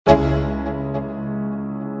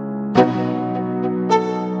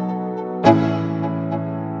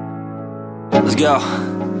go,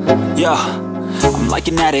 yo. I'm like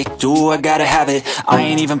an addict, do I gotta have it. I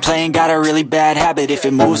ain't even playing, got a really bad habit. If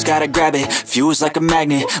it moves, gotta grab it, fuse like a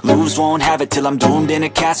magnet. Lose, won't have it till I'm doomed in a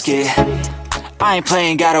casket. I ain't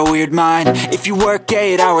playing, got a weird mind. If you work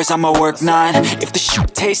 8 hours, I'ma work 9. If the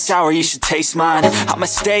shit tastes sour, you should taste mine. I'ma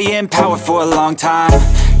stay in power for a long time.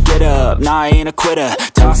 Get up, nah, I ain't a quitter.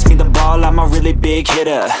 Toss me the ball, I'm a really big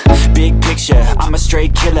hitter. Big picture, I'm a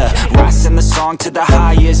straight killer. Rising the song to the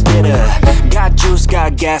highest bidder. Got juice,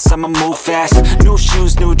 got gas, I'ma move fast. New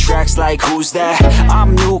shoes, new tracks, like who's that?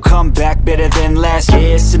 I'm new, come back, better than last.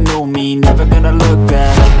 Yeah, it's a new me, never gonna look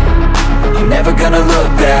back. I'm never gonna look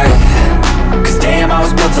back. Cause damn, I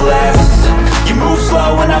was built to last. You move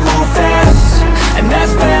slow and I move fast, and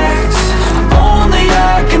that's facts. Only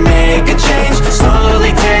I can make a change.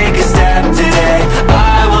 Slowly take a step today.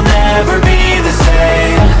 I will never be the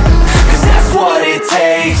same. Cause that's what it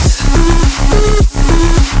takes.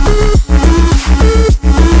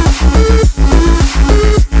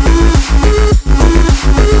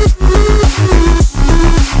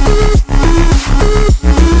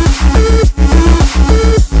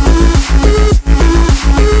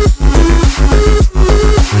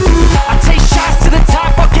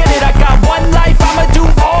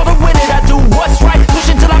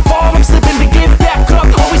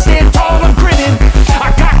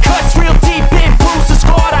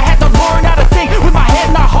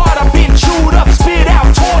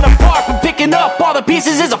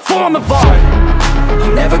 Pieces is a form of art.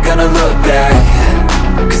 I'm never gonna look back.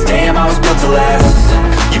 Cause damn, I was built to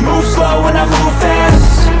last. You move slow and I move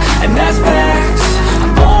fast, and that's facts.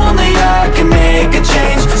 Only I can make a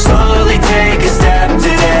change. Slowly take a step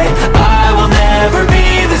today. I will never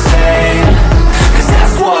be the same. Cause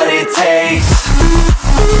that's what it takes.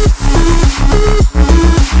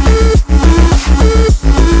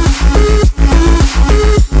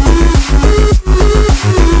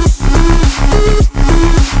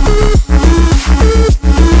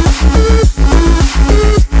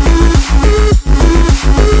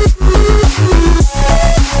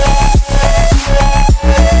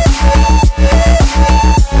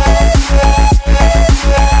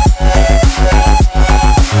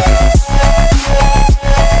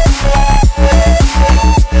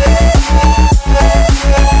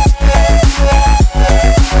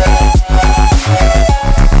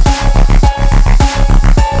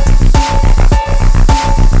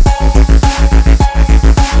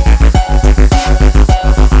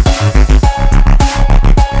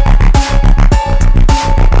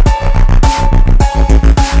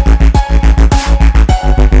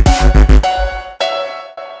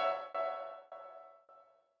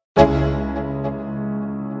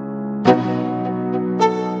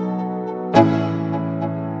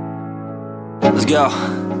 Let's go,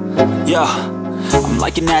 yo. I'm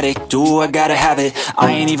like an addict, do I gotta have it.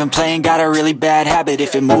 I ain't even playing, got a really bad habit.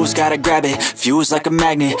 If it moves, gotta grab it, fuse like a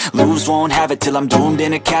magnet. Lose, won't have it till I'm doomed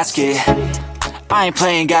in a casket. I ain't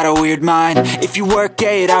playing, got a weird mind. If you work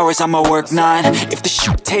 8 hours, I'ma work 9. If the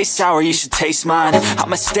shit tastes sour, you should taste mine.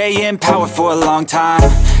 I'ma stay in power for a long time.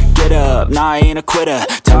 Get up, nah, I ain't a quitter.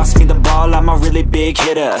 Toss me the ball, I'm a really big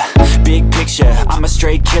hitter. Big picture, I'm a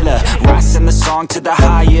straight killer. Rising the song to the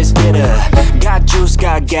highest bidder. Got juice,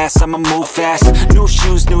 got gas, I'ma move fast. New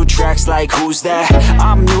shoes, new tracks, like who's that?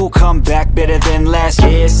 I'm new, come back, better than last.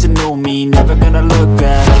 Yeah, it's a new me, never gonna look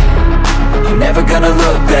back. I'm never gonna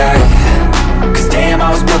look back.